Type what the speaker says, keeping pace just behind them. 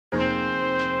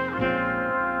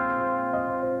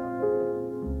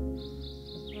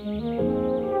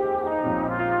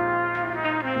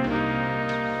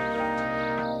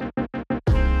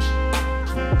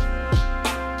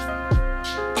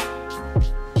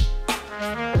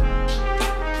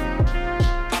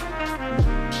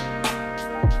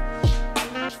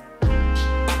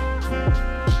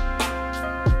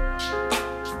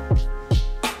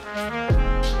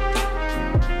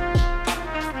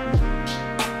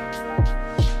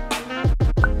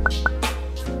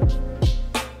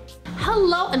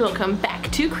and welcome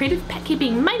back to Creative Pet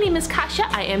Keeping. My name is Kasia,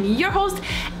 I am your host,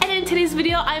 and in today's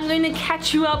video I'm going to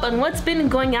catch you up on what's been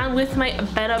going on with my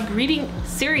Betta breeding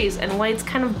series and why it's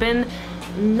kind of been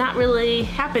not really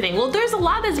happening. Well, there's a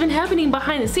lot that's been happening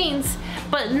behind the scenes,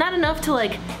 but not enough to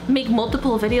like make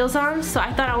multiple videos on, so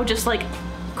I thought I would just like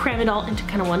cram it all into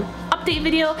kind of one update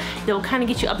video that will kind of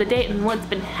get you up to date on what's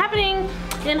been happening.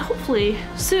 And hopefully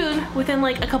soon, within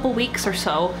like a couple weeks or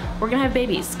so, we're gonna have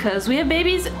babies, because we have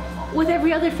babies with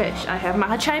every other fish. I have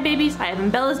Mahachai babies, I have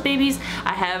Imbella's babies,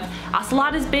 I have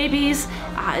Ocelot's babies,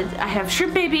 I have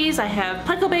shrimp babies, I have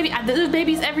pleco babies. There's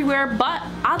babies everywhere, but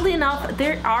oddly enough,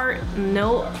 there are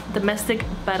no domestic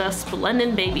Betta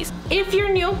splendens babies. If you're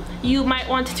new, you might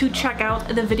want to check out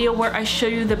the video where I show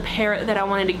you the pair that I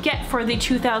wanted to get for the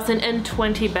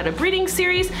 2020 Betta breeding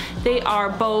series. They are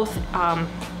both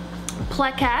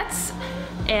plecats,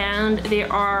 and they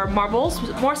are marbles,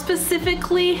 more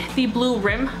specifically the blue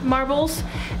rim marbles.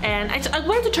 And I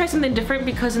wanted to try something different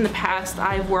because in the past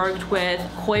I've worked with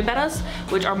koi bettas,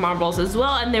 which are marbles as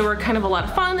well, and they were kind of a lot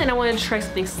of fun, and I wanted to try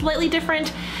something slightly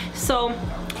different. So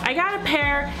I got a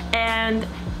pair, and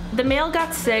the male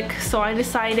got sick, so I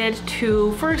decided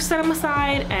to first set him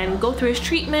aside and go through his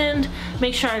treatment,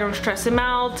 make sure I don't stress him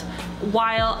out,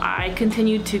 while I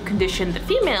continued to condition the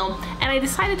female. And I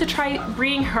decided to try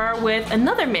breeding her with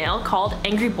another male called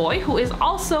Angry Boy, who is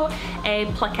also a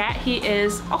plecat. He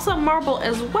is also a marble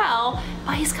as well,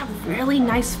 but he's got really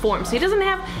nice form. So he doesn't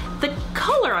have the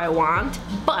color I want,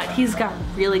 but he's got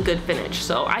really good finish.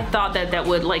 So I thought that that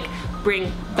would like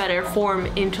bring better form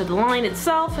into the line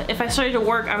itself if I started to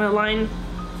work on a line.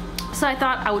 So I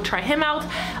thought I would try him out.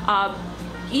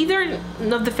 Either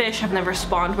of the fish have never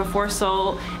spawned before,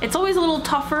 so it's always a little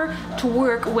tougher to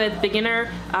work with beginner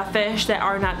fish that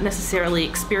are not necessarily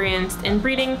experienced in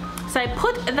breeding. So I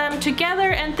put them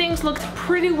together and things looked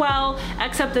pretty well,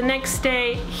 except the next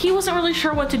day he wasn't really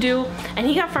sure what to do and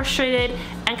he got frustrated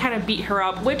and kind of beat her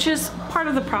up, which is part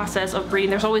of the process of breeding.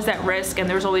 There's always that risk, and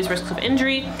there's always risks of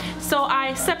injury. So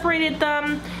I separated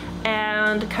them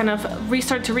and kind of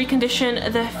restarted to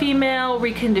recondition the female,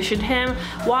 reconditioned him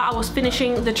while I was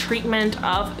finishing the treatment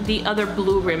of the other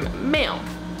blue rim male.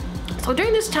 So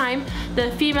during this time, the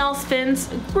female's fins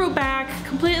grew back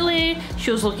completely.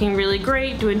 She was looking really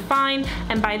great, doing fine,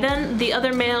 and by then the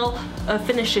other male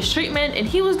finished his treatment and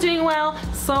he was doing well,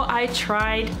 so I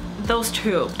tried those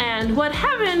two. And what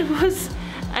happened was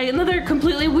another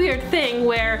completely weird thing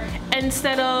where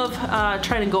instead of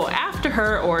trying to go after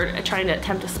her or trying to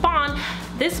attempt to spawn,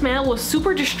 this male was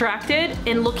super distracted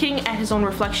in looking at his own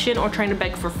reflection or trying to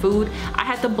beg for food. I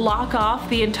had to block off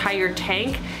the entire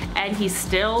tank and he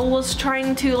still was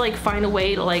trying to like find a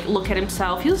way to like look at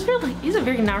himself. He's a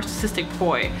very narcissistic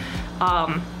boy.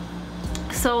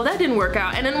 So that didn't work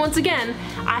out. And then once again,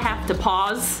 I have to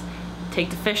pause, take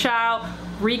the fish out,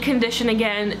 recondition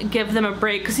again, give them a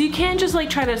break, because you can't just like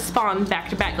try to spawn back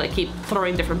to back, like keep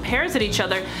throwing different pairs at each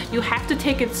other. You have to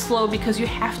take it slow because you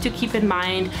have to keep in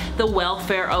mind the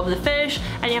welfare of the fish,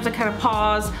 and you have to kind of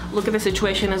pause, look at the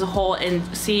situation as a whole,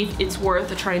 and see if it's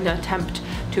worth trying to attempt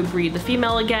to breed the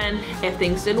female again. If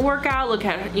things didn't work out, look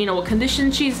at, you know, what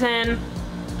condition she's in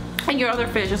and your other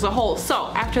fish as a whole. So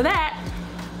after that,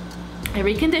 I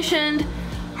reconditioned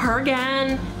her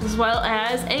again, as well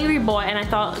as Angry Boy, and I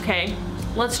thought, okay,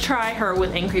 let's try her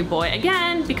with Angry Boy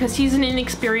again because he's an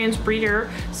inexperienced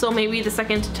breeder, so maybe the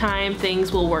second time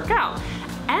things will work out.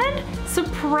 And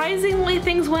surprisingly,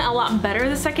 things went a lot better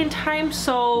the second time,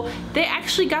 so they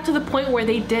actually got to the point where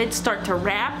they did start to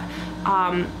wrap.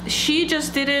 She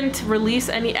just didn't release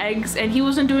any eggs and he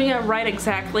wasn't doing it right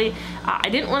exactly. I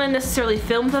didn't want to necessarily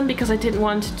film them because I didn't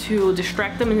want to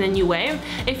distract them in any way.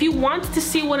 If you want to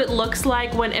see what it looks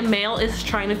like when a male is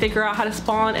trying to figure out how to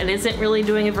spawn and isn't really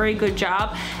doing a very good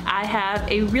job, I have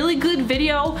a really good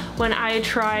video when I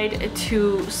tried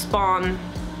to spawn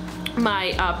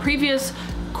my previous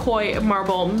koi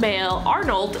marble male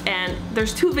Arnold, and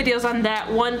there's two videos on that.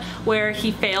 One where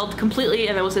he failed completely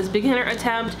and that was his beginner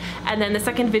attempt, and then the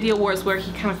second video was where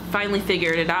he kind of finally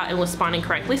figured it out and was spawning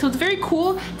correctly. So it's very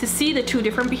cool to see the two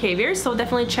different behaviors, so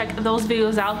definitely check those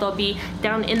videos out. They'll be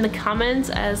down in the comments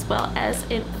as well as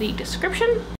in the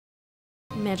description.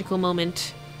 Magical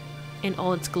moment in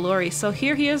all its glory. So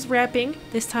here he is wrapping.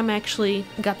 This time I actually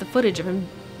got the footage of him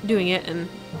doing it and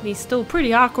he's still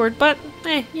pretty awkward, but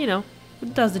you know,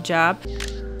 it does the job.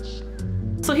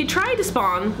 So he tried to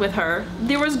spawn with her.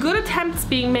 There was good attempts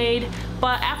being made,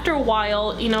 but after a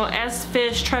while, you know, as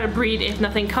fish try to breed, if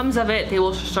nothing comes of it, they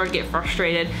will start to get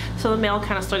frustrated. So the male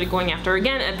kind of started going after her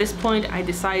again. At this point, I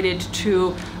decided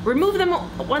to remove them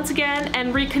once again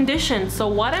and recondition. So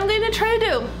what I'm going to try to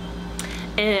do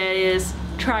is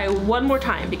try one more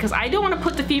time because I don't want to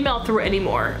put the female through any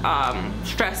more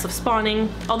stress of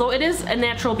spawning, although it is a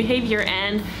natural behavior.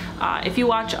 And if you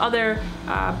watch other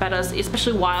bettas,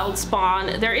 especially wild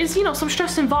spawn, there is, you know, some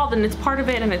stress involved, and it's part of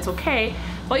it and it's okay.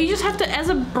 But you just have to, as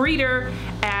a breeder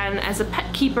and as a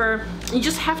pet keeper, you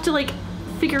just have to like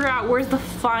figure out where's the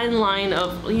fine line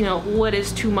of, you know, what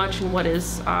is too much and what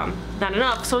is not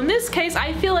enough. So in this case,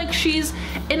 I feel like she's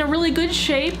in a really good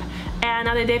shape, and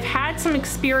now that they've had some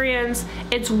experience,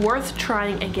 it's worth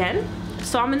trying again.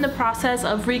 So I'm in the process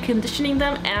of reconditioning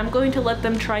them, and I'm going to let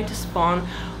them try to spawn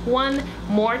one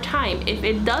more time. If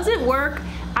it doesn't work,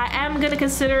 I am gonna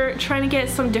consider trying to get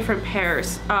some different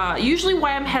pairs. Usually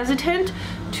why I'm hesitant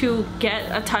to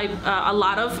get a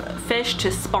lot of fish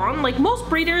to spawn, like most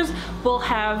breeders will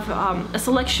have a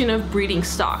selection of breeding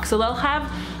stock. So they'll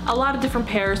have a lot of different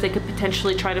pairs they could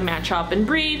potentially try to match up and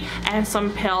breed, and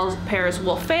some pairs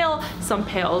will fail, some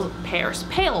pairs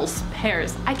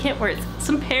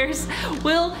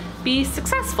will be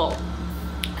successful.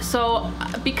 So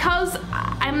because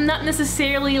I'm not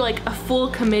necessarily like a full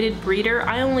committed breeder,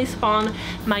 I only spawn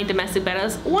my domestic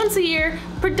bettas once a year,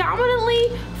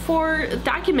 predominantly for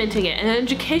documenting it and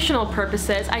educational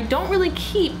purposes. I don't really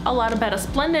keep a lot of Betta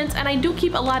splendens, and I do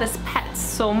keep a lot as pets.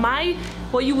 So my,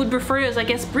 what you would refer to as, I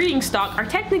guess, breeding stock are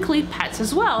technically pets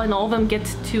as well, and all of them get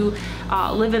to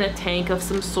live in a tank of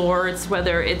some sorts,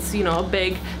 whether it's, you know, a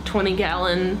big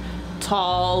 20-gallon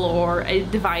tall or a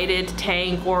divided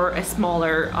tank or a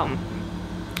smaller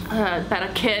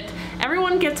Betta kit.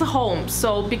 Everyone gets a home.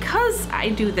 So because I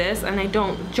do this and I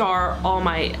don't jar all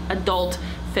my adult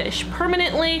fish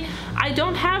permanently, I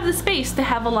don't have the space to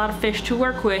have a lot of fish to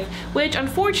work with, which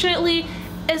unfortunately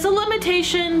is a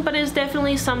limitation, but is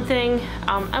definitely something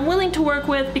I'm willing to work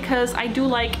with because I do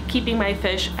like keeping my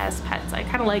fish as pets. I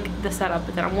kind of like the setup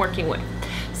that I'm working with.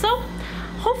 So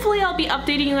hopefully I'll be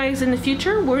updating you guys in the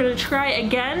future. We're gonna try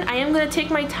again. I am gonna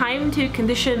take my time to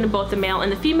condition both the male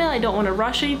and the female. I don't want to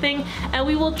rush anything, and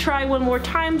we will try one more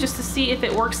time just to see if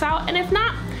it works out, and if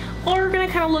not, we're gonna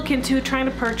kind of look into trying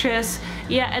to purchase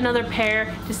yet another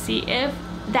pair to see if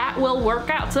that will work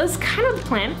out. So that's kind of the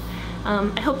plan.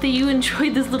 I hope that you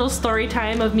enjoyed this little story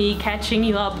time of me catching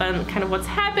you up on kind of what's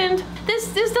happened.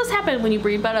 This does happen when you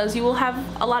breed bettas. You will have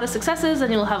a lot of successes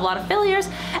and you'll have a lot of failures,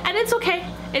 and it's okay.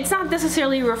 It's not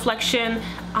necessarily a reflection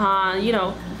on, you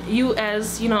know, you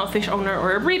as, you know, a fish owner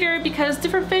or a breeder, because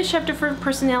different fish have different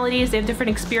personalities, they have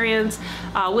different experience.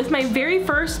 With my very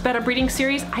first Betta breeding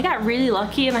series, I got really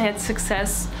lucky and I had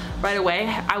success right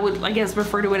away. I would, I guess,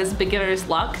 refer to it as beginner's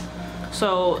luck.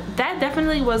 So that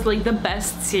definitely was like the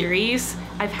best series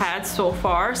I've had so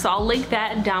far. So I'll link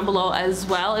that down below as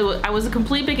well. I was a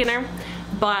complete beginner,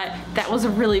 but that was a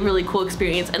really, really cool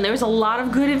experience. And there was a lot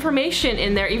of good information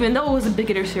in there, even though it was a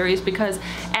beginner series, because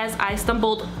as I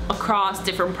stumbled across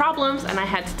different problems and I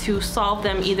had to solve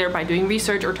them either by doing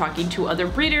research or talking to other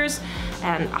breeders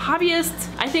and hobbyists,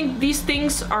 I think these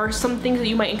things are some things that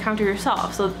you might encounter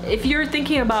yourself. So if you're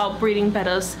thinking about breeding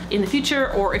bettas in the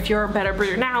future, or if you're a Betta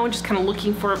breeder now and just kind of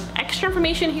looking for extra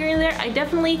information here and there, I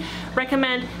definitely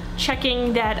recommend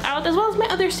checking that out, as well as my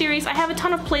other series. I have a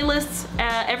ton of playlists.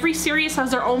 Every series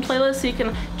has their own playlist, so you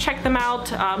can check them out.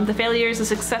 The failures, the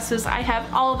successes, I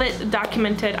have all of it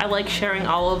documented. I like sharing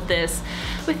all of this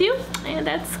with you, and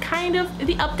that's kind of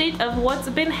the update of what's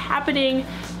been happening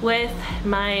with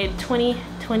my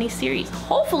 2020 series.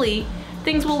 Hopefully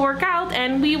things will work out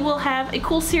and we will have a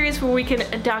cool series where we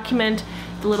can document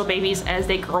the little babies as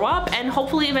they grow up, and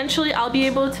hopefully eventually I'll be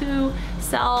able to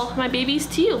sell my babies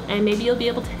to you, and maybe you'll be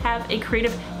able to have a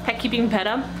creative pet keeping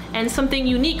betta and something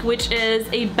unique, which is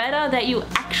a betta that you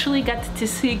actually got to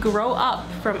see grow up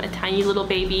from a tiny little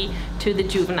baby to the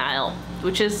juvenile,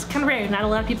 which is kind of rare. Not a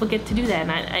lot of people get to do that,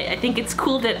 and I think it's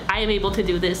cool that I am able to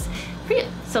do this for you.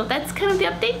 So that's kind of the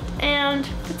update, and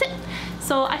that's it.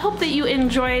 So I hope that you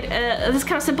enjoyed this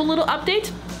kind of simple little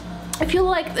update. If you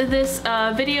like this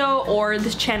video or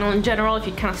this channel in general, if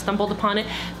you kind of stumbled upon it,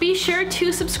 be sure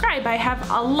to subscribe. I have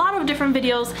a lot of different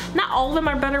videos. Not all of them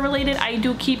are Betta related. I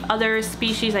do keep other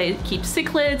species. I keep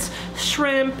cichlids,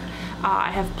 shrimp, I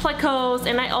have plecos,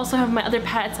 and I also have my other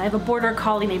pets. I have a border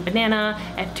collie named Banana,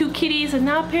 I have 2 kitties, and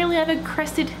now apparently I have a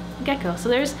crested gecko. So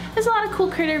there's a lot of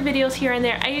cool critter videos here and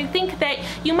there. I think that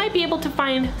you might be able to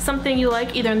find something you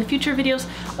like either in the future videos,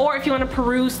 or if you want to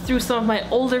peruse through some of my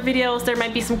older videos, there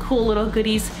might be some cool little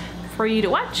goodies for you to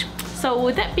watch. So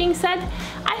with that being said,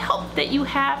 I hope that you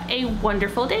have a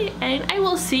wonderful day, and I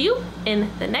will see you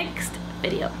in the next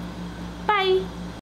video. Bye!